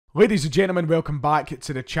Ladies and gentlemen, welcome back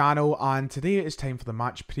to the channel, and today it is time for the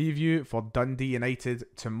match preview for Dundee United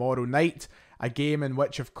tomorrow night. A game in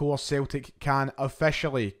which, of course, Celtic can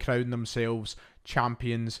officially crown themselves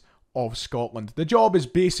champions of Scotland. The job is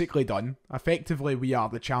basically done. Effectively, we are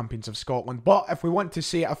the champions of Scotland, but if we want to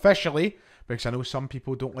say it officially, because I know some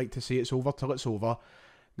people don't like to say it's over till it's over,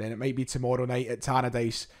 then it might be tomorrow night at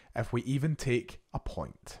Tannadice if we even take a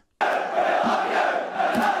point.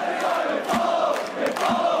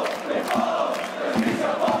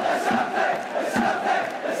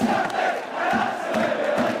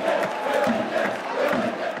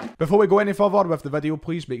 Before we go any further with the video,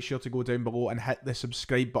 please make sure to go down below and hit the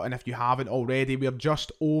subscribe button if you haven't already. We're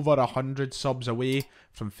just over 100 subs away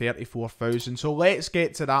from 34,000, so let's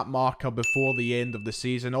get to that marker before the end of the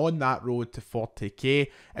season on that road to 40k.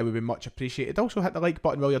 It would be much appreciated. Also hit the like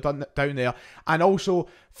button while you're down there, and also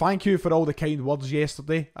thank you for all the kind words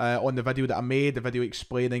yesterday on the video that I made, the video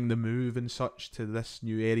explaining the move and such to this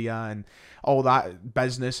new area and all that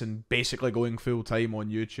business, and basically going full time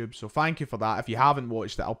on YouTube. So thank you for that. If you haven't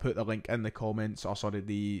watched it, I'll put the link in the comments, or sorry,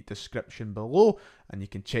 the description below, and you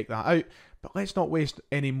can check that out. But let's not waste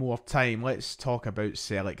any more time. Let's talk about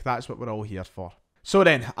Celtic. That's what we're all here for. So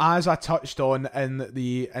then, as I touched on in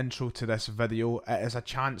the intro to this video, it is a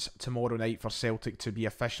chance tomorrow night for Celtic to be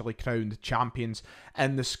officially crowned champions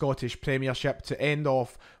in the Scottish Premiership, to end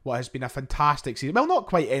off what has been a fantastic season. Well, not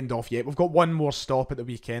quite end off yet. We've got one more stop at the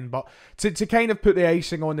weekend, but to kind of put the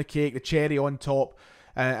icing on the cake, the cherry on top,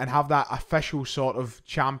 and have that official sort of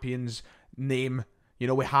champions name. You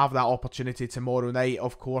know, we have that opportunity tomorrow night,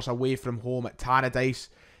 of course, away from home at Tannadice.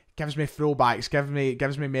 Gives me throwbacks,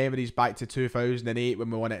 gives me memories back to 2008 when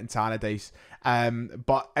we won it in Tannadice.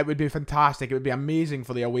 But it would be fantastic. It would be amazing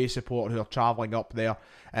for the away support who are travelling up there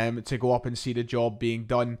to go up and see the job being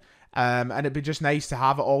done. And it'd be just nice to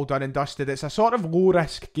have it all done and dusted. It's a sort of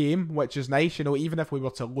low-risk game, which is nice. You know, even if we were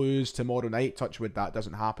to lose tomorrow night, touch wood, that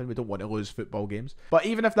doesn't happen. We don't want to lose football games. But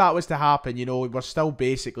even if that was to happen, you know, we're still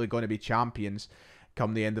basically going to be champions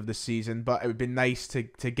come the end of the season. But it would be nice to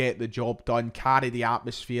get the job done, carry the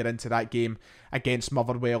atmosphere into that game against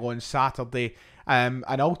Motherwell on Saturday. And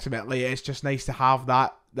ultimately, it's just nice to have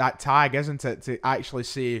that tag, isn't it? To actually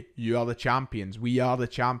say, you are the champions. We are the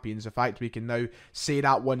champions. The fact we can now say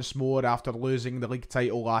that once more after losing the league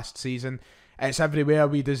title last season. It's everywhere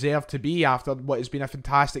we deserve to be after what has been a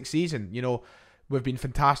fantastic season. You know, we've been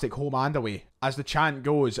fantastic home and away. As the chant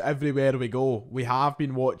goes, everywhere we go, we have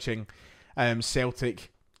been watching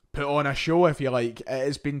Celtic put on a show, if you like. It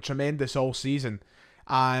has been tremendous all season.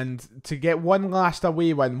 And to get one last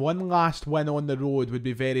away win, one last win on the road would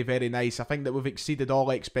be very, very nice. I think that we've exceeded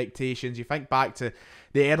all expectations. You think back to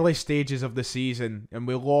the early stages of the season, and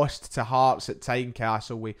we lost to Hearts at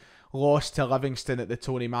Tynecastle. We lost to Livingston at the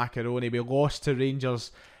Tony Macaroni. We lost to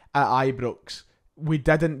Rangers at Ibrox. We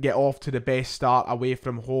didn't get off to the best start away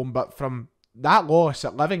from home, but from that loss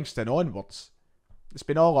at Livingston onwards, it's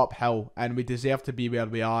been all uphill, and we deserve to be where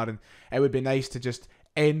we are. And it would be nice to just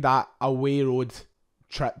end that away road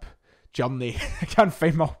trip journey. I can't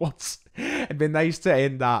find my words. It'd be nice to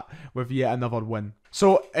end that with yet another win.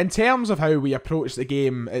 So in terms of how we approach the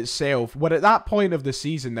game itself, we're at that point of the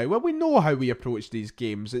season now where we know how we approach these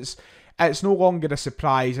games. It's no longer a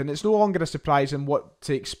surprise, and it's no longer a surprise in what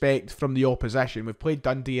to expect from the opposition. We've played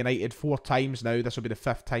Dundee United 4 times now. This will be the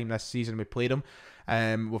 5th time this season we played them.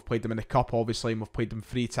 We've played them in the Cup, obviously, and we've played them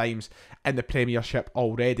 3 times in the Premiership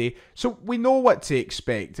already. So we know what to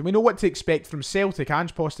expect, and we know what to expect from Celtic.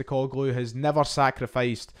 Ange Postecoglou has never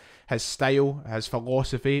sacrificed his style, his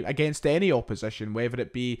philosophy against any opposition, whether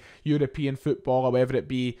it be European football or whether it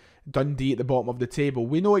be Dundee at the bottom of the table.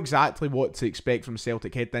 We know exactly what to expect from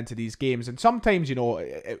Celtic heading into these games, and sometimes, you know,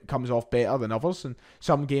 it comes off better than others, and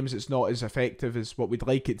some games it's not as effective as what we'd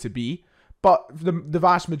like it to be. But the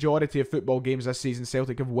vast majority of football games this season,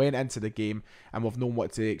 Celtic have went into the game and we've known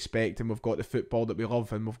what to expect, and we've got the football that we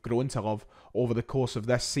love and we've grown to love over the course of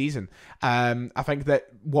this season. I think that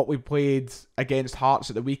what we played against Hearts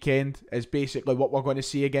at the weekend is basically what we're going to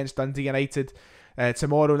see against Dundee United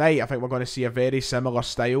tomorrow night. I think we're going to see a very similar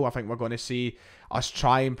style. I think we're going to see us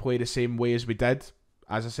try and play the same way as we did.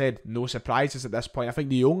 As I said, no surprises at this point. I think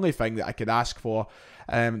the only thing that I could ask for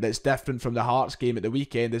that's different from the Hearts game at the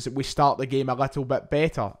weekend is that we start the game a little bit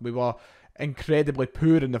better. We were incredibly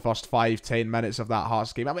poor in the first 5-10 minutes of that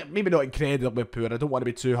Hearts game. I mean, maybe not incredibly poor. I don't want to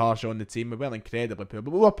be too harsh on the team. We weren't incredibly poor,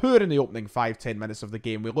 but we were poor in the opening 5-10 minutes of the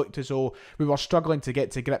game. We looked as though we were struggling to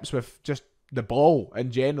get to grips with just the ball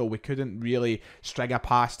in general. We couldn't really string a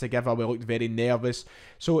pass together. We looked very nervous.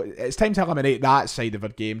 So it's time to eliminate that side of our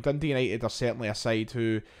game. Dundee United are certainly a side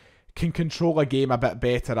who can control a game a bit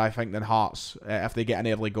better, I think, than Hearts if they get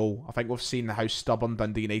an early goal. I think we've seen how stubborn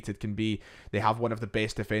Dundee United can be. They have one of the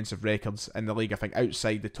best defensive records in the league. I think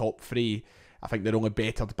outside the top three, I think they're only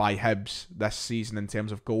bettered by Hibs this season in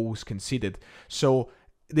terms of goals conceded. So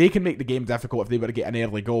they can make the game difficult if they were to get an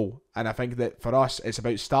early goal. And I think that for us, it's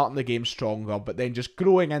about starting the game stronger, but then just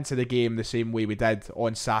growing into the game the same way we did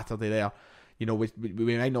on Saturday there. You know, we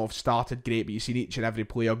might not have started great, but you've seen each and every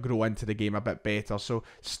player grow into the game a bit better. So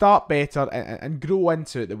start better and grow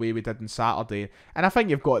into it the way we did on Saturday. And I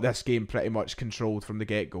think you've got this game pretty much controlled from the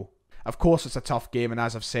get-go. Of course, it's a tough game, and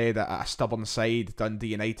as I've said, a stubborn side, Dundee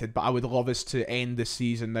United, but I would love us to end the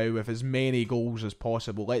season now with as many goals as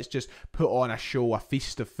possible. Let's just put on a show, a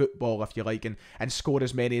feast of football, if you like, and score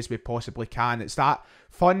as many as we possibly can. It's that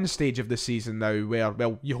fun stage of the season now where,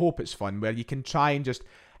 well, you hope it's fun, where you can try and just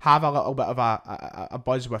have a little bit of a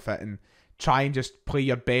buzz with it and try and just play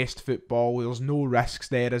your best football. There's no risks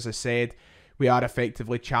there, as I said. We are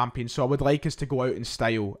effectively champions, so I would like us to go out in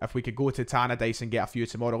style. If we could go to Tannadice and get a few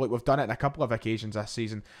tomorrow. Look, we've done it on a couple of occasions this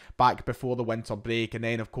season, back before the winter break, and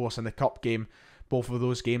then, of course, in the Cup game, both of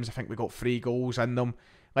those games, I think we got 3 goals in them.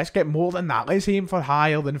 Let's get more than that. Let's aim for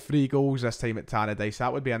higher than 3 goals this time at Tannadice.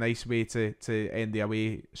 That would be a nice way to end the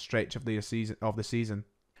away stretch of the season.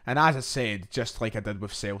 And as I said, just like I did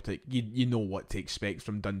with Celtic, you know what to expect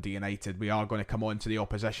from Dundee United. We are going to come on to the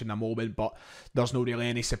opposition in a moment, but there's no really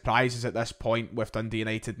any surprises at this point with Dundee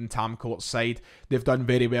United and Tam Court's side. They've done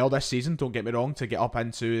very well this season, don't get me wrong, to get up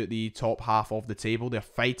into the top half of the table. They're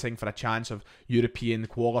fighting for a chance of European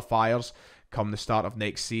qualifiers come the start of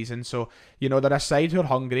next season. So, you know, they're a side who are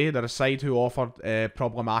hungry, they're a side who offer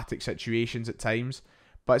problematic situations at times.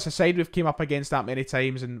 But it's a side we've came up against that many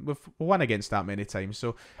times and we've won against that many times.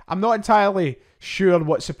 So I'm not entirely sure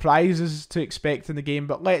what surprises to expect in the game,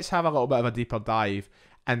 but let's have a little bit of a deeper dive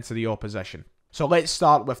into the opposition. So let's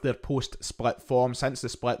start with their post-split form. Since the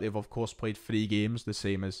split, they've of course played 3 games, the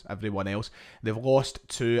same as everyone else. They've lost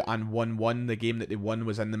 2 and won 1. The game that they won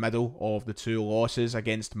was in the middle of the 2 losses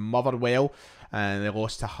against Motherwell. And they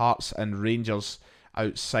lost to Hearts and Rangers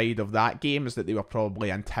outside of that games that they were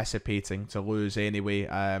probably anticipating to lose anyway.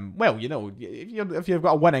 Well, you know, if you've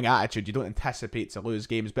got a winning attitude, you don't anticipate to lose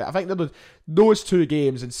games. But I think that those 2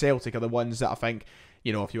 games in Celtic are the ones that I think,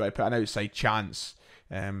 you know, if you were to put an outside chance,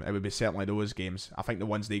 it would be certainly those games. I think the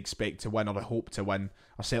ones they expect to win or they hope to win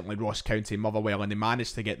are certainly Ross County, Motherwell, and they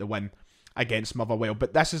managed to get the win against Motherwell.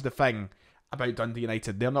 But this is the thing about Dundee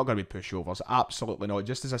United. They're not going to be pushovers. Absolutely not.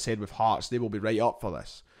 Just as I said with Hearts, they will be right up for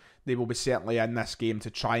this. They will be certainly in this game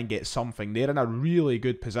to try and get something. They're in a really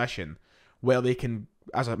good position where they can,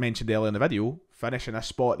 as I mentioned earlier in the video, finish in a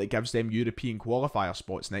spot that gives them European qualifier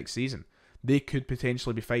spots next season. They could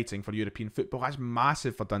potentially be fighting for European football. That's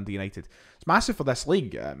massive for Dundee United. It's massive for this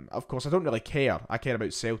league. Of course, I don't really care. I care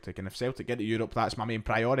about Celtic, and if Celtic get to Europe, that's my main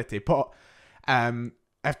priority. But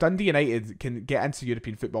if Dundee United can get into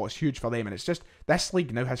European football, it's huge for them. And it's just, this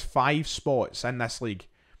league now has 5 spots in this league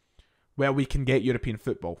where we can get European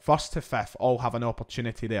football. 1st to 5th all have an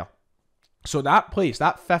opportunity there. So that place,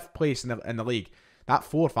 that 5th place in the league, that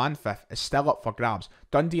 4th and 5th is still up for grabs.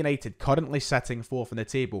 Dundee United currently sitting 4th in the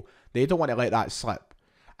table. They don't want to let that slip.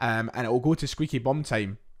 And it will go to squeaky bum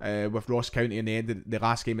time with Ross County in the end of the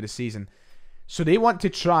last game of the season. So they want to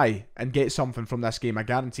try and get something from this game. I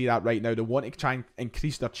guarantee that right now. They want to try and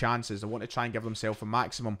increase their chances. They want to try and give themselves a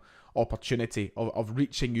maximum opportunity of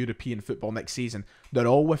reaching European football next season. They're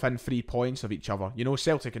all within 3 points of each other. You know,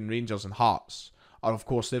 Celtic and Rangers and Hearts are, of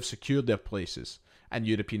course, they've secured their places in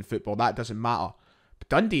European football. That doesn't matter. But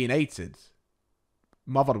Dundee United,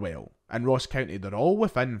 Motherwell and Ross County, they're all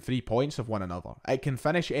within 3 points of one another. It can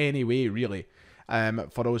finish any way, really,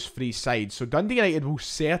 for those 3 sides. So Dundee United will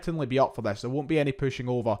certainly be up for this. There won't be any pushing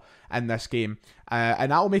over in this game.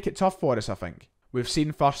 And that will make it tough for us, I think. We've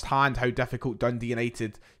seen firsthand how difficult Dundee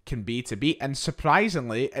United can be to beat. And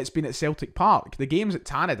surprisingly, it's been at Celtic Park. The games at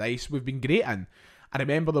Tannadice we've been great in. I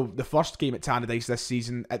remember the first game at Tannadice this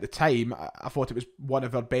season, at the time, I thought it was one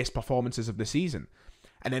of our best performances of the season.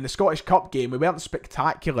 And then the Scottish Cup game, we weren't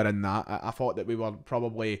spectacular in that. I thought that we were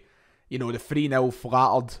probably, you know, the 3-0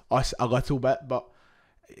 flattered us a little bit. But,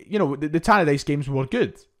 you know, the Tannadice games were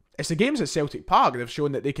good. It's the games at Celtic Park they've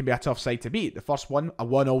shown that they can be a tough side to beat. The first one, a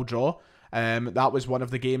 1-1 draw. That was one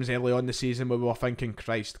of the games early on in the season where we were thinking,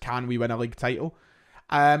 Christ, can we win a league title?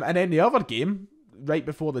 And then the other game, right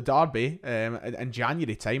before the derby, in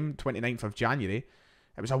January time, 29th of January,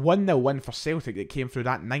 it was a 1-0 win for Celtic that came through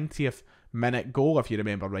that 90th minute goal, if you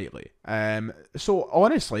remember rightly. So,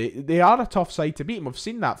 honestly, they are a tough side to beat, and we've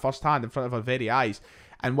seen that firsthand in front of our very eyes.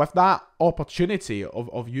 And with that opportunity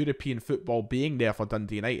of European football being there for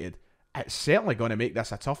Dundee United, it's certainly going to make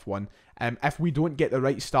this a tough one. If we don't get the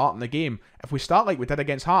right start in the game, if we start like we did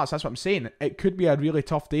against Hearts, that's what I'm saying, it could be a really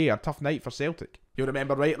tough day, a tough night for Celtic. You'll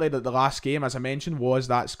remember rightly that the last game, as I mentioned, was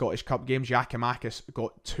that Scottish Cup game. Giakoumakis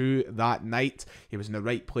got 2 that night. He was in the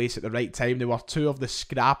right place at the right time. They were 2 of the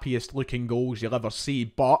scrappiest looking goals you'll ever see,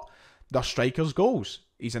 but they're strikers' goals.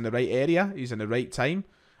 He's in the right area, he's in the right time.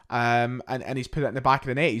 And he's put it in the back of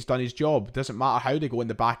the net. He's done his job. Doesn't matter how they go in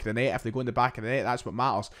the back of the net. If they go in the back of the net, that's what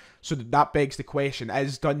matters. So that begs the question,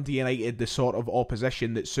 is Dundee United the sort of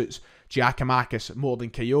opposition that suits Giakoumakis more than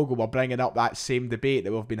Kyogo? We're bringing up that same debate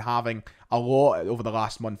that we've been having a lot over the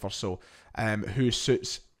last month or so. Who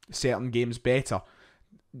suits certain games better?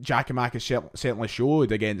 Giakoumakis certainly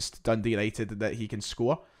showed against Dundee United that he can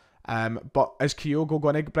score. But is Kyogo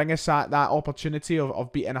going to bring us that opportunity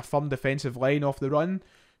of beating a firm defensive line off the run?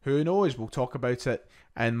 Who knows? We'll talk about it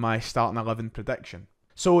in my starting 11 prediction.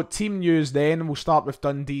 So team news then, we'll start with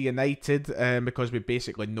Dundee United because we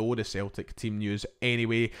basically know the Celtic team news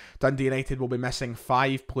anyway. Dundee United will be missing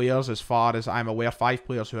 5 players as far as I'm aware, 5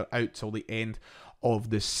 players who are out till the end of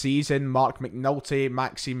the season. Mark McNulty,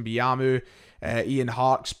 Maxime Biamou, Ian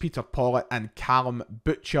Harkes, Peter Pollitt and Callum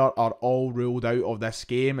Butcher are all ruled out of this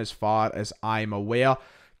game as far as I'm aware.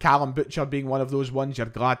 Callum Butcher being one of those ones you're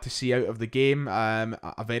glad to see out of the game.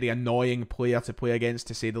 A very annoying player to play against,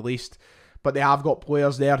 to say the least. But they have got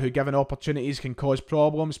players there who, given opportunities, can cause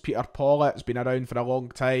problems. Peter Pollitt has been around for a long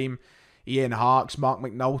time. Ian Harkes, Mark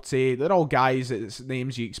McNulty, they're all guys that's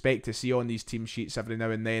names you expect to see on these team sheets every now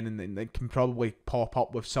and then, and they can probably pop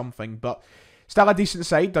up with something. But still a decent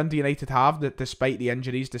side Dundee United have, despite the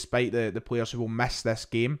injuries, despite the players who will miss this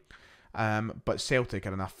game. But Celtic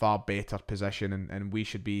are in a far better position, and we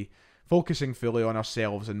should be focusing fully on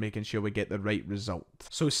ourselves and making sure we get the right result.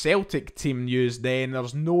 So Celtic team news then.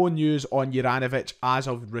 There's no news on Juranovic as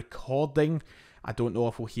of recording. I don't know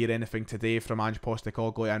if we'll hear anything today from Ange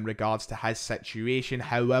Postecoglou in regards to his situation.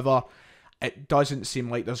 However, it doesn't seem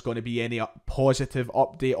like there's going to be any positive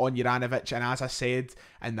update on Juranovic. And as I said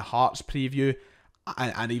in the Hearts preview,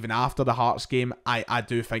 and even after the Hearts game, I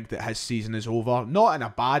do think that his season is over. Not in a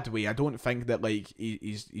bad way. I don't think that like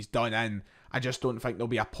he's done in. I just don't think there'll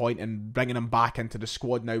be a point in bringing him back into the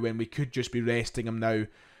squad now when we could just be resting him now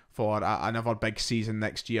for another big season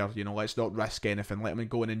next year. You know, let's not risk anything. Let him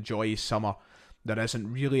go and enjoy his summer. There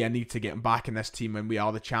isn't really a need to get him back in this team when we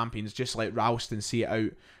are the champions. Just let Ralston see it out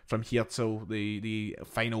from here till the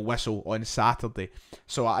final whistle on Saturday.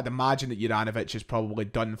 So I'd imagine that Juranovic is probably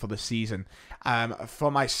done for the season. For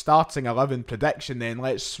my starting 11 prediction then,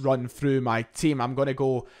 let's run through my team. I'm going to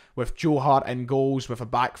go with Joe Hart in goals with a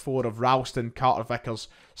back 4 of Ralston, Carter Vickers,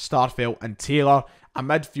 Starfelt and Taylor. A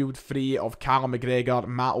midfield 3 of Callum McGregor,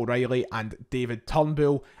 Matt O'Reilly and David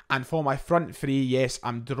Turnbull. And for my front 3, yes,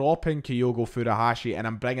 I'm dropping Kyogo Furuhashi and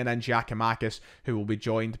I'm bringing in Giakoumakis, who will be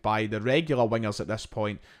joined by the regular wingers at this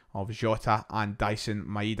point of Jota and Dyson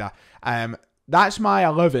Maeda. That's my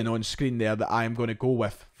 11 on screen there that I'm going to go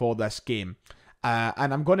with for this game.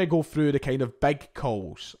 And I'm going to go through the kind of big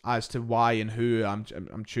calls as to why and who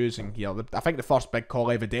I'm choosing here. I think the first big call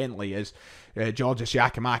evidently is Georgios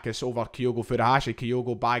Giakoumakis over Kyogo Furuhashi.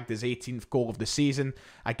 Kyogo bagged his 18th goal of the season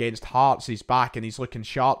against Hearts. He's back and he's looking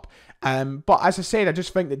sharp. But as I said, I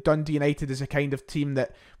just think that Dundee United is a kind of team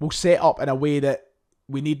that will set up in a way that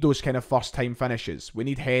we need those kind of first-time finishes. We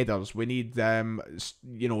need headers. We need,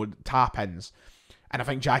 tap-ins. And I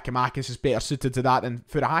think Giakoumakis is better suited to that than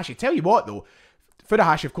Furuhashi. Tell you what, though,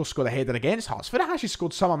 Furuhashi, of course, scored a header against Hearts. Furuhashi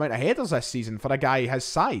scored some amount of headers this season for a guy his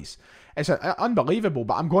size. It's unbelievable,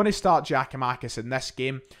 but I'm going to start Giakoumakis in this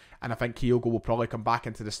game, and I think Kyogo will probably come back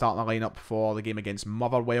into the starting lineup for the game against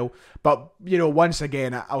Motherwell. But, once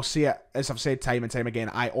again, I'll say it, as I've said time and time again,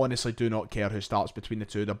 I honestly do not care who starts between the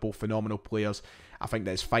two. They're both phenomenal players. I think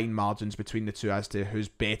there's fine margins between the two as to who's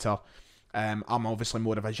better. I'm obviously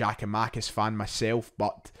more of a Giakoumakis fan myself,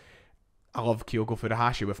 but I love Kyogo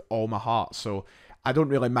Furuhashi with all my heart, so I don't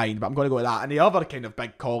really mind, but I'm going to go with that. And the other kind of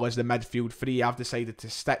big call is the midfield 3. I've decided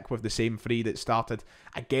to stick with the same 3 that started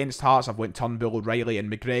against Hearts. I've went Turnbull, O'Reilly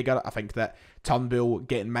and McGregor. I think that Turnbull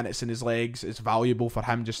getting minutes in his legs is valuable for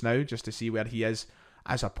him just now, just to see where he is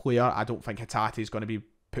as a player. I don't think Hatate is going to be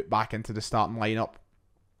put back into the starting lineup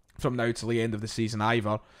from now till the end of the season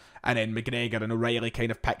either. And then McGregor and O'Reilly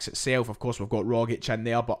kind of picks itself. Of course, we've got Rogic in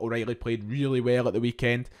there, but O'Reilly played really well at the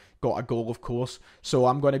weekend. Got a goal, of course. So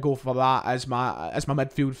I'm going to go for that as my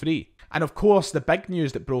midfield 3. And of course, the big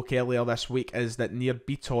news that broke earlier this week is that Nir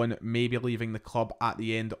Bitton may be leaving the club at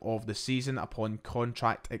the end of the season upon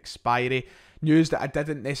contract expiry. News that I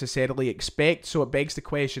didn't necessarily expect, so it begs the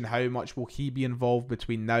question, how much will he be involved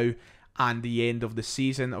between now and the end of the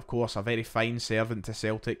season? Of course, a very fine servant to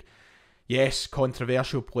Celtic. Yes,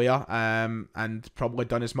 controversial player, and probably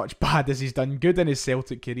done as much bad as he's done good in his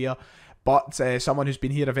Celtic career. But someone who's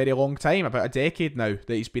been here a very long time, about a decade now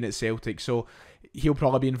that he's been at Celtic. So he'll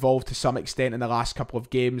probably be involved to some extent in the last couple of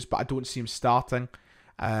games, but I don't see him starting.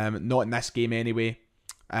 Not in this game anyway.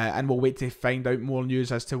 And we'll wait to find out more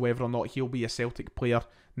news as to whether or not he'll be a Celtic player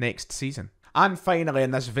next season. And finally,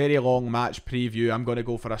 in this very long match preview, I'm going to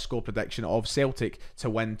go for a score prediction of Celtic to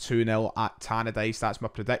win 2-0 at Tannadice. That's my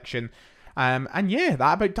prediction. And yeah,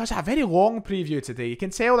 that about does it. A very long preview today. You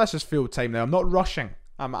can tell this is full time now. I'm not rushing.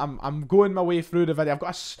 I'm going my way through the video. I've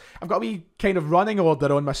got a wee kind of running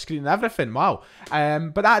order on my screen and everything. Wow.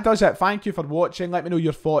 But that does it. Thank you for watching. Let me know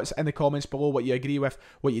your thoughts in the comments below, what you agree with,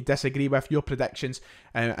 what you disagree with, your predictions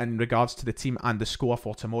in regards to the team and the score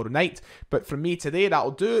for tomorrow night. But from me today,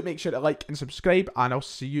 that'll do it. Make sure to like and subscribe, and I'll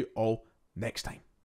see you all next time.